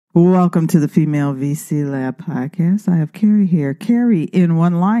Welcome to the Female VC Lab podcast. I have Keri here. Keri, in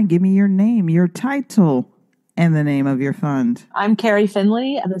one line, give me your name, your title, and the name of your fund. I'm Keri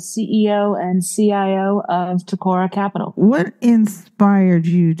Findley, the CEO and CIO of Tecora Capital. What inspired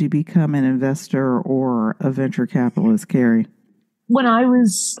you to become an investor or a venture capitalist, Keri? When I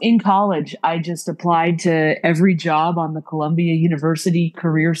was in college, I just applied to every job on the Columbia University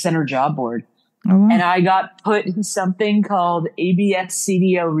Career Center job board. Oh, wow. And I got put in something called ABS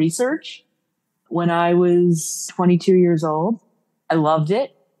CDO research when I was 22 years old. I loved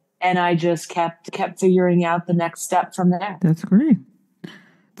it. And I just kept figuring out the next step from there. That's great.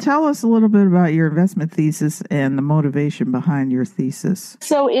 Tell us a little bit about your investment thesis and the motivation behind your thesis.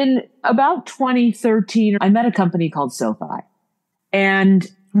 So in about 2013, I met a company called SoFi. And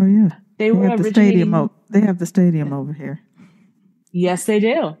oh, yeah. They were have the stadium. They have the stadium over here. Yes, they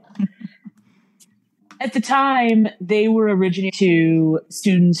do. At the time, they were originating to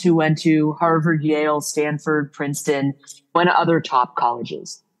students who went to Harvard, Yale, Stanford, Princeton, and other top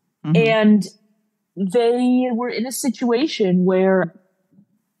colleges. Mm-hmm. And they were in a situation where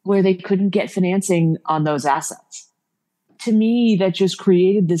they couldn't get financing on those assets. To me, that just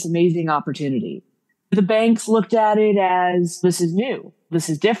created this amazing opportunity. The banks looked at it as, this is new, this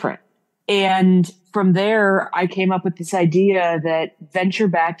is different. And from there, I came up with this idea that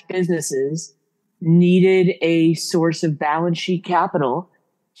venture-backed businesses needed a source of balance sheet capital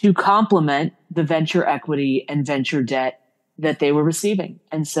to complement the venture equity and venture debt that they were receiving.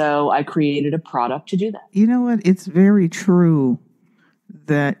 And so I created a product to do that. You know what? It's very true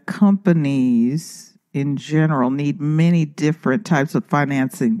that companies in general need many different types of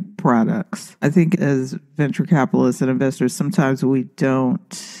financing products. I think as venture capitalists and investors, sometimes we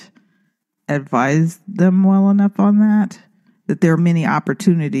don't advise them well enough on that there are many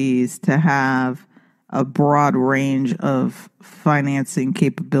opportunities to have a broad range of financing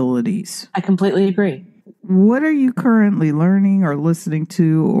capabilities. I completely agree. What are you currently learning or listening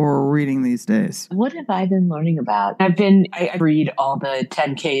to or reading these days? What have I been learning about? I read all the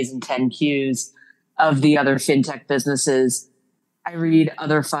 10Ks and 10Qs of the other fintech businesses. I read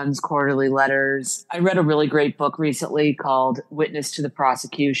other funds' quarterly letters. I read a really great book recently called Witness to the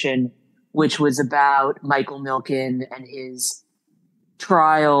Prosecution, which was about Michael Milken and his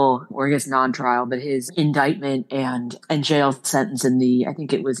trial, or I guess non-trial, but his indictment and jail sentence in I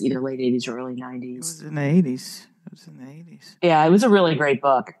think it was either late 80s or early 90s. It was in the 80s. Yeah, it was a really great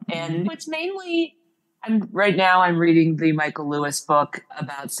book. And it's mainly, I'm reading the Michael Lewis book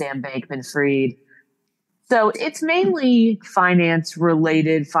about Sam Bankman-Fried. So it's mainly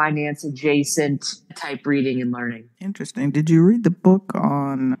finance-related, finance-adjacent type reading and learning. Interesting. Did you read the book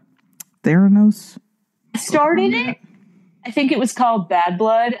on Theranos? I started it. I think it was called Bad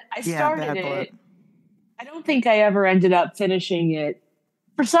Blood. I started Bad Blood. it. I don't think I ever ended up finishing it.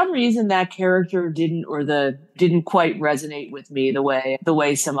 For some reason, that character didn't quite resonate with me the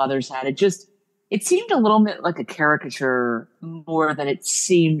way some others had. It seemed a little bit like a caricature more than it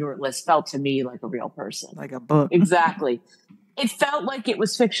seemed, or at least felt to me like a real person. Like a book. Exactly. It felt like it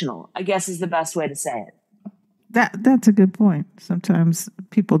was fictional, I guess is the best way to say it. That's a good point. Sometimes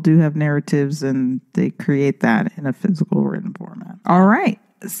people do have narratives and they create that in a physical written format. All right.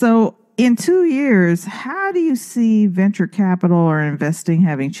 So in 2 years, how do you see venture capital or investing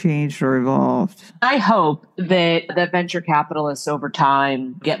having changed or evolved? I hope that venture capitalists over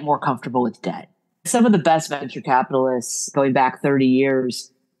time get more comfortable with debt. Some of the best venture capitalists going back 30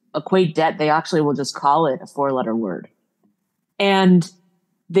 years equate debt. They actually will just call it a 4-letter word. And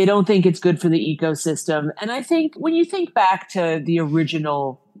they don't think it's good for the ecosystem. And I think when you think back to the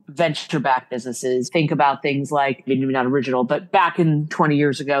original venture-backed businesses, think about things like, maybe not original, but back in 20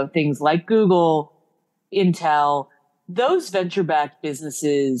 years ago, things like Google, Intel, those venture-backed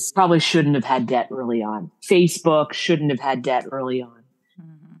businesses probably shouldn't have had debt early on. Facebook shouldn't have had debt early on.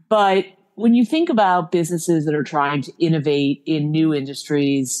 Mm-hmm. But when you think about businesses that are trying to innovate in new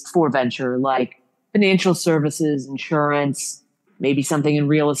industries for venture, like financial services, insurance, maybe something in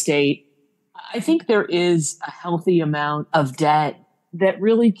real estate, I think there is a healthy amount of debt that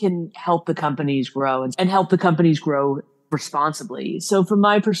really can help the companies grow and help the companies grow responsibly. So from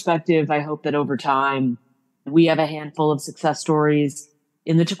my perspective, I hope that over time, we have a handful of success stories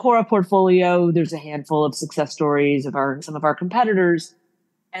in the Tecora portfolio. There's a handful of success stories of some of our competitors,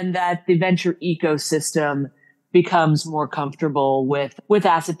 and that the venture ecosystem becomes more comfortable with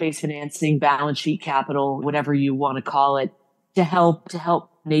asset-based financing, balance sheet capital, whatever you want to call it, to help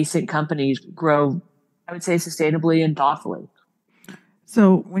nascent companies grow, I would say, sustainably and thoughtfully.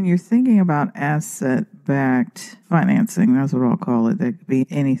 So when you're thinking about asset-backed financing, that's what I'll call it. That could be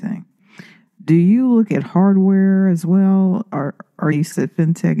anything. Do you look at hardware as well? Or you said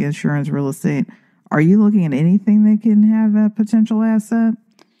fintech, insurance, real estate. Are you looking at anything that can have a potential asset?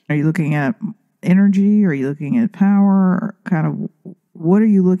 Are you looking at energy? Are you looking at power? Kind of what are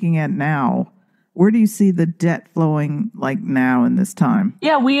you looking at now? Where do you see the debt flowing like now in this time?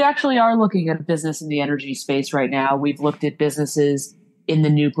 Yeah, we actually are looking at a business in the energy space right now. We've looked at businesses in the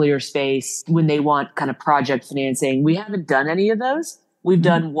nuclear space when they want kind of project financing. We haven't done any of those. We've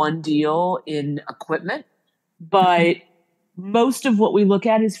done one deal in equipment, but most of what we look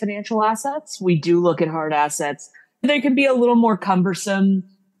at is financial assets. We do look at hard assets. They can be a little more cumbersome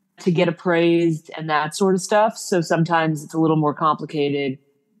to get appraised and that sort of stuff. So sometimes it's a little more complicated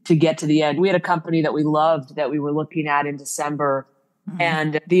to get to the end. We had a company that we loved that we were looking at in December,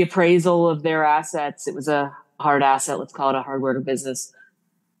 and the appraisal of their assets, it was a hard asset, let's call it a hardware business,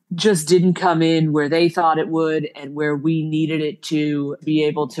 just didn't come in where they thought it would and where we needed it to be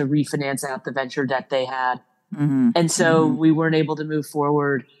able to refinance out the venture debt they had. And so we weren't able to move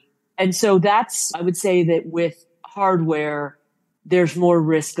forward. And so that's, I would say that with hardware, there's more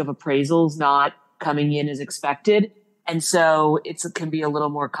risk of appraisals not coming in as expected. And so it can be a little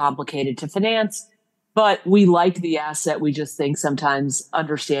more complicated to finance, but we like the asset. We just think sometimes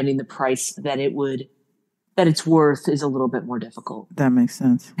understanding the price that it's worth is a little bit more difficult. That makes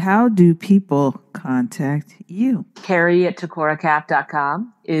sense. How do people contact you? Keri at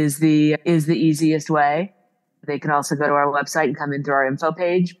TecoraCap.com is the easiest way. They can also go to our website and come in through our info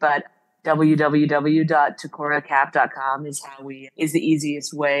page, but www.tecoracap.com is the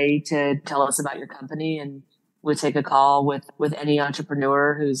easiest way to tell us about your company, and we'll take a call with any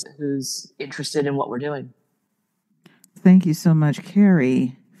entrepreneur who's interested in what we're doing. Thank you so much,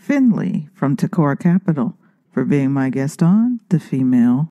 Keri Findley from Tecora Capital, for being my guest on The Female